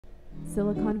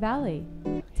Silicon Valley,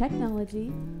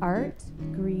 technology, art,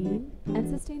 green, and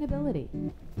sustainability.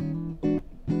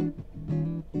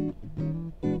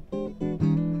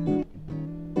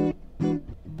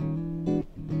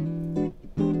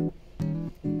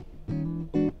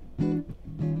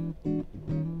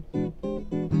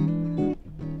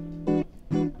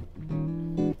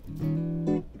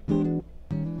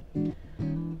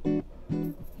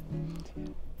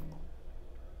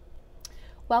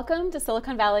 Welcome to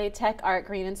Silicon Valley Tech, Art,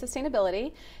 Green, and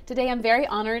Sustainability. Today I'm very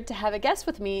honored to have a guest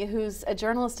with me who's a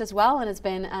journalist as well and has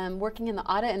been working in the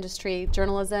auto industry,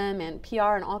 journalism and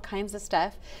PR and all kinds of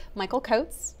stuff. Michael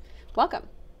Coates, welcome.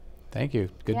 Thank you.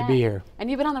 Good to be here.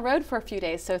 And you've been on the road for a few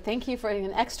days, so thank you for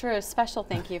an extra special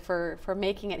thank you for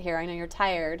making it here. I know you're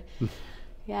tired.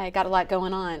 Yeah, I got a lot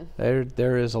going on.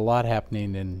 There is a lot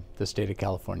happening in the state of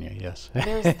California, yes.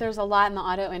 There's a lot in the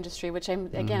auto industry, which I'm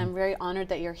very honored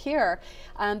that you're here.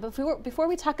 But before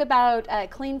we talk about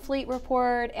Clean Fleet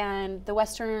Report and the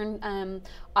Western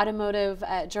Automotive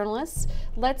Journalists,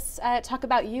 let's talk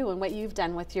about you and what you've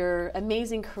done with your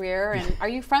amazing career. And are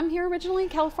you from here originally,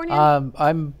 California?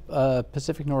 I'm a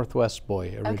Pacific Northwest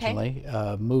boy originally.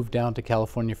 Okay. Moved down to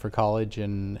California for college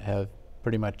and have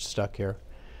pretty much stuck here.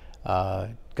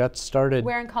 Got started.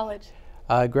 Where in college?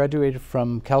 Graduated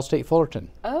from Cal State Fullerton.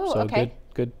 Oh, so okay.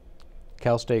 Good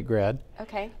Cal State grad.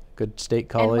 Okay. Good state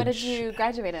college. And what did you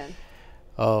graduate in?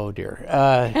 Oh dear.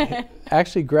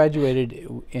 Actually graduated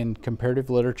in comparative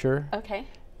literature. Okay.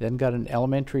 Then got an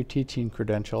elementary teaching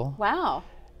credential. Wow.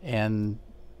 And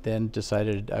then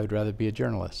decided I would rather be a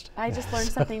journalist. I just learned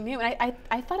something new. And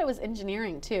I thought it was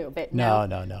engineering too, but no.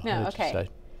 No, okay. So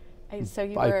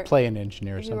I play an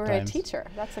engineer sometimes. You were a teacher.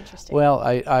 That's interesting. Well,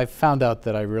 I found out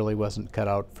that I really wasn't cut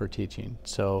out for teaching.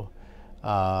 So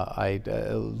I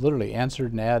literally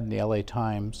answered an ad in the LA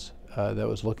Times that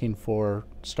was looking for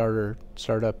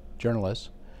startup journalists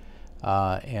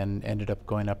and ended up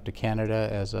going up to Canada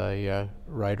as a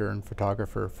writer and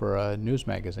photographer for a news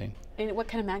magazine. And what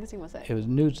kind of magazine was it? It was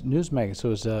news magazine. So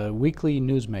it was a weekly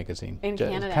news magazine. In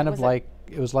Canada? Kind of like,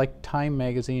 it was like Time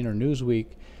magazine or Newsweek,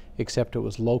 except it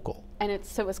was local. And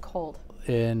so it was cold.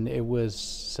 And it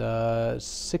was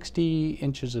 60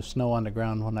 inches of snow on the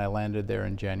ground when I landed there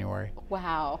in January.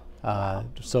 Wow.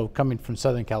 So coming from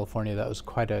Southern California, that was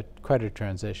quite a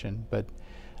transition. But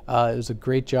it was a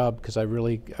great job because I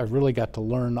really got to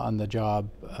learn on the job,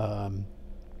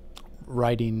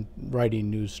 writing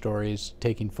news stories,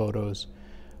 taking photos,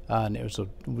 and it was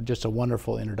just a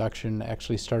wonderful introduction.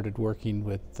 Actually started working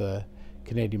with the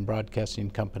Canadian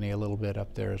Broadcasting Company a little bit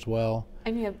up there as well.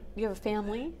 And you have a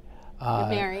family? You're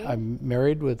married? I'm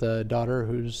married with a daughter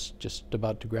who's just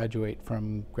about to graduate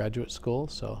from graduate school.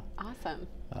 So awesome.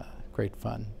 Great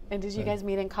fun. And did you guys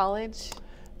meet in college?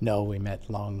 No, we met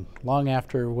long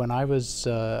after when I was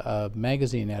a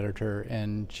magazine editor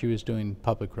and she was doing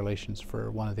public relations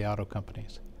for one of the auto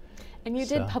companies. And you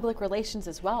did public relations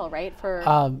as well, right?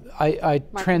 I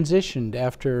transitioned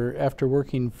after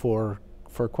working for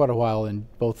quite a while in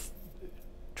both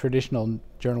traditional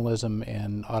journalism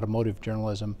and automotive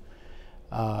journalism,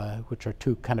 which are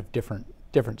two kind of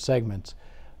different segments.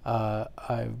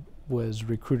 I was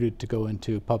recruited to go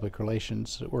into public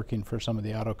relations, working for some of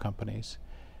the auto companies.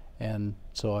 And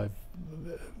so I've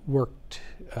worked,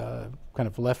 kind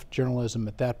of left journalism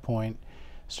at that point,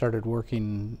 started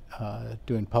working,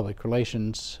 doing public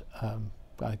relations,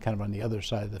 kind of on the other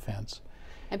side of the fence.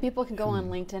 And people can go on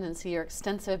LinkedIn and see your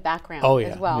extensive background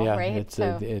as well, right? It's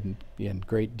in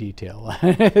great detail.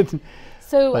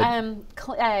 So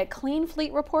Clean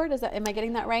Fleet Report, am I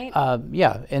getting that right?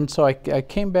 Yeah, and so I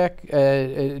came back,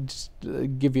 just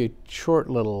give you a short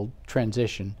little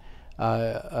transition.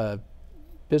 A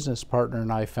business partner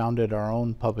and I founded our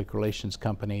own public relations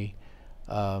company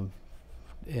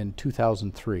in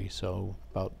 2003, so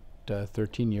about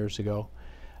 13 years ago,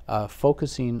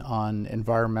 focusing on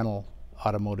environmental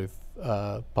automotive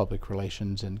public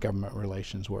relations and government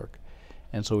relations work.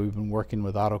 And so we've been working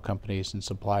with auto companies and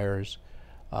suppliers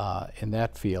in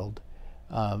that field.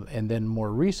 And then more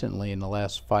recently, in the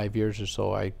last 5 years or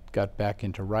so, I got back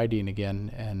into writing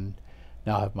again and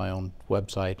now have my own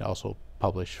website, also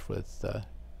publish with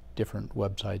different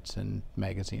websites and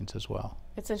magazines as well.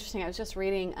 It's interesting. I was just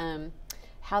reading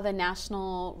how the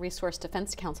National Resource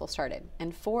Defense Council started,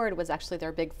 and Ford was actually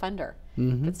their big funder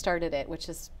that started it, which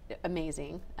is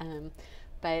amazing.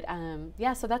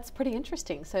 Yeah, so that's pretty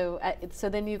interesting. So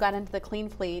then you got into the Clean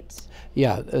Fleet.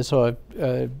 Yeah, so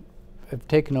I've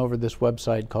taken over this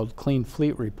website called Clean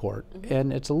Fleet Report,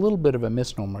 and it's a little bit of a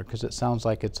misnomer because it sounds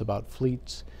like it's about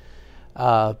fleets,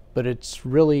 but it's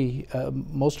really,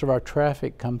 most of our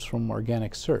traffic comes from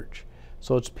organic search.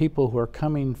 So it's people who are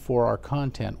coming for our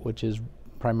content, which is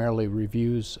primarily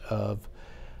reviews of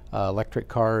electric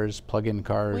cars, plug-in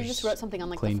cars. We just wrote something on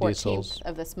like the clean 14th diesels.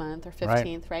 of this month or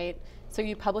 15th, right? So are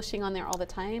you publishing on there all the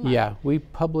time? Yeah, we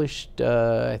published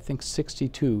I think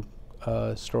 62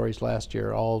 stories last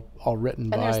year, all written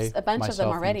by And there's a bunch of them myself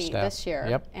and already staff. this year.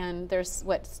 Yep. And there's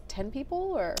what, 10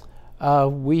 people or?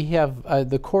 We have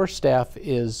the core staff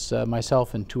is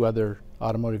myself and 2 other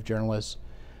automotive journalists,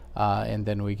 and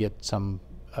then we get some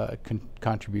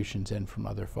contributions in from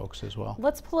other folks as well.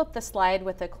 Let's pull up the slide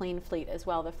with the clean fleet as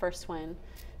well, the first one.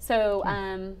 So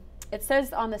it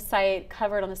says on the site,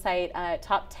 covered on the site,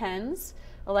 top 10s,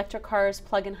 electric cars,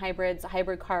 plug-in hybrids,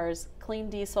 hybrid cars, clean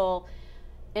diesel,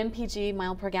 MPG,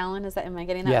 mile per gallon, am I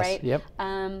getting that Yes, right? yep.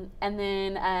 And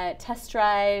then test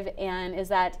drive, and is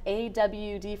that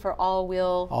AWD for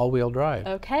all-wheel? All-wheel drive.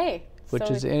 Okay. Which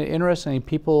so is interesting.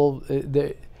 People,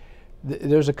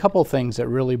 there's a couple things that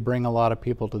really bring a lot of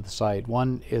people to the site.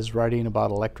 One is writing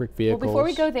about electric vehicles. Well, before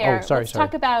we go there, let's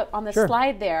talk about on the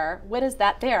slide there. What is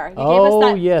that there? You gave us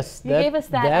that, yes. You gave us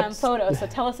that photo, so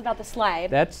tell us about the slide.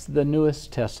 That's the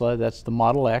newest Tesla. That's the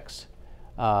Model X.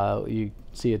 You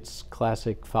see its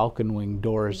classic falcon wing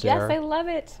doors there. Yes, I love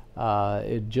it.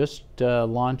 It just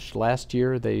launched last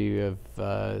year. They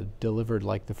have delivered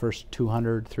like the first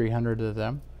 200, 300 of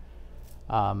them.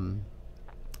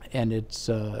 And it's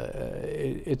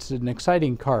an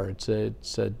exciting car.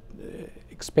 It's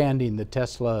expanding the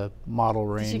Tesla model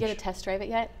range. Did you get a test drive it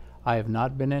yet? I have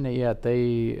not been in it yet.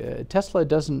 Tesla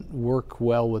doesn't work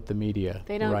well with the media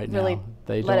they don't right really now.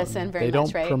 They let don't, us in very they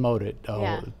much, don't right? promote it.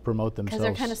 Yeah. Promote themselves. Because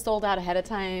they're kind of sold out ahead of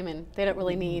time, and they don't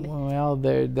really need. Well,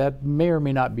 that may or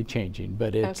may not be changing,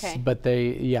 but it's okay. But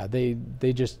they have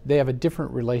a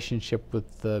different relationship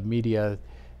with the media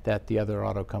that the other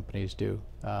auto companies do.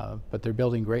 But they're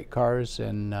building great cars,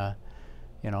 and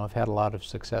have had a lot of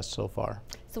success so far.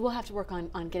 So we'll have to work on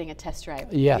getting a test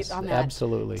drive. Yes, on that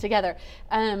absolutely. Together.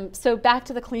 So back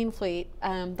to the clean fleet,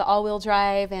 the all-wheel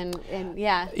drive, and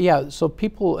yeah. Yeah. So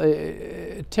people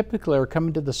typically are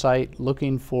coming to the site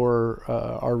looking for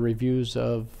our reviews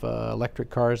of electric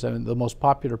cars. I mean, the most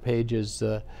popular page is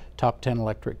the top 10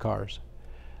 electric cars,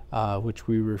 which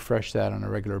we refresh that on a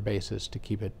regular basis to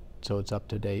keep it so it's up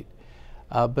to date.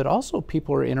 But also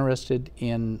people are interested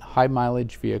in high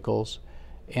mileage vehicles,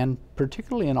 and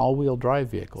particularly in all-wheel drive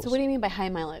vehicles. So what do you mean by high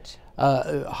mileage?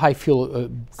 High fuel,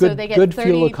 good, so they get good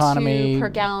 32 fuel economy per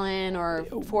gallon or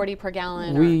 40 per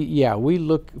gallon? We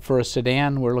look for a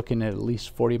sedan. We're looking at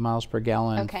least 40 miles per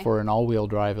gallon. Okay. For an all-wheel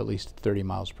drive, at least 30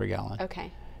 miles per gallon.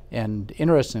 Okay. And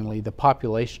interestingly, the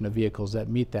population of vehicles that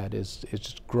meet that is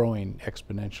just growing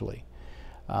exponentially.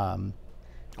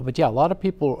 But yeah, a lot of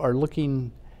people are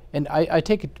looking, and I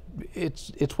take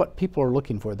it's what people are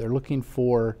looking for. They're looking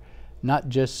for not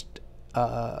just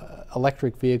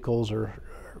electric vehicles or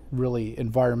really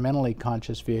environmentally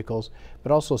conscious vehicles,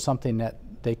 but also something that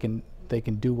they can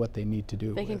do what they need to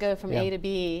do. They can go from A to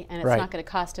B, and it's not going to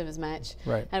cost them as much.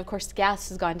 Right. And of course, gas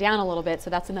has gone down a little bit,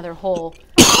 so that's another whole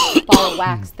ball of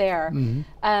wax there.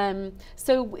 Mm-hmm.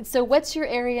 So what's your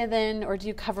area then, or do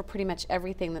you cover pretty much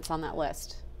everything that's on that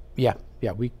list? Yeah.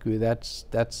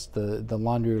 That's the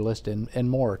laundry list and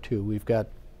more too.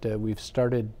 We've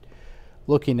started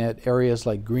looking at areas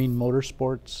like green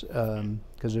motorsports,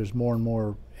 because there's more and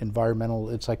more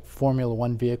environmental. It's like Formula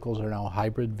One vehicles are now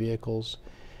hybrid vehicles.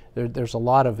 There's a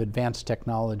lot of advanced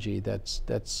technology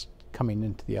that's coming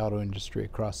into the auto industry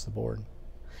across the board.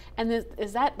 And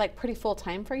is that like pretty full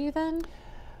time for you then?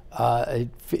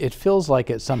 It feels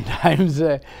like it sometimes.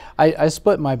 I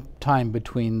split my time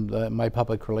between my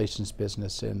public relations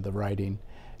business and the writing,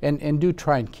 and do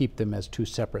try and keep them as 2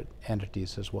 separate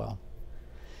entities as well.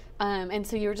 And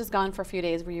so you were just gone for a few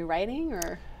days. Were you writing,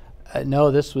 or?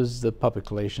 No, this was the public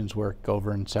relations work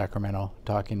over in Sacramento,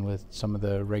 talking with some of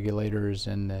the regulators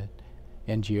and the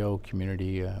NGO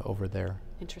community over there.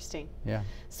 Interesting. Yeah.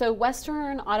 So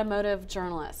Western Automotive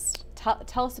Journalists,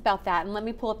 tell us about that, and let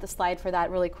me pull up the slide for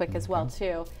that really quick as well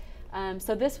too.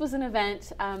 So this was an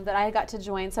event that I got to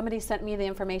join. Somebody sent me the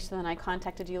information, and I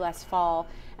contacted you last fall,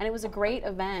 and it was a great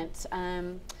event.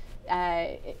 And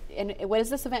what is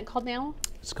this event called now?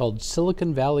 It's called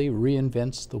Silicon Valley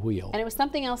Reinvents the Wheel. And it was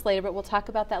something else later, but we'll talk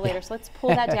about that later. So let's pull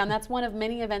that down. That's one of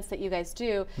many events that you guys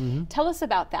do. Tell us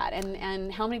about that,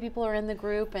 and how many people are in the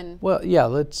group. And well, yeah,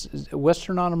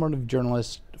 Western Automotive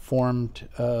Journalists formed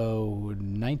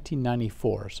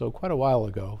 1994, so quite a while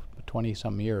ago,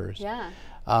 20-some years. Yeah.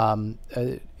 And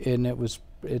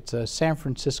it's a San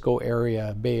Francisco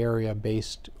area, Bay Area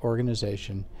based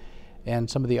organization. And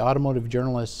some of the automotive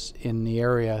journalists in the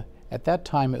area, at that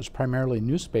time it was primarily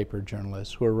newspaper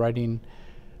journalists who were writing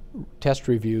test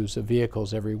reviews of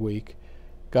vehicles every week,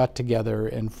 got together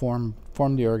and formed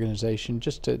the organization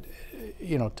just to,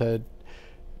 you know,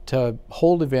 to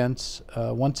hold events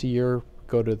once a year,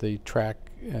 go to the track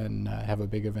and have a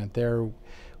big event there.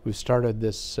 We've started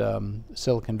this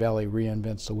Silicon Valley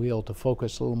Reinvents the Wheel to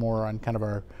focus a little more on kind of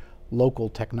our local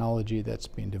technology that's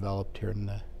being developed here in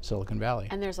the Silicon Valley.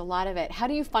 And there's a lot of it. How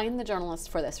do you find the journalists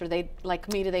for this? Or they,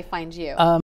 like me, do they find you?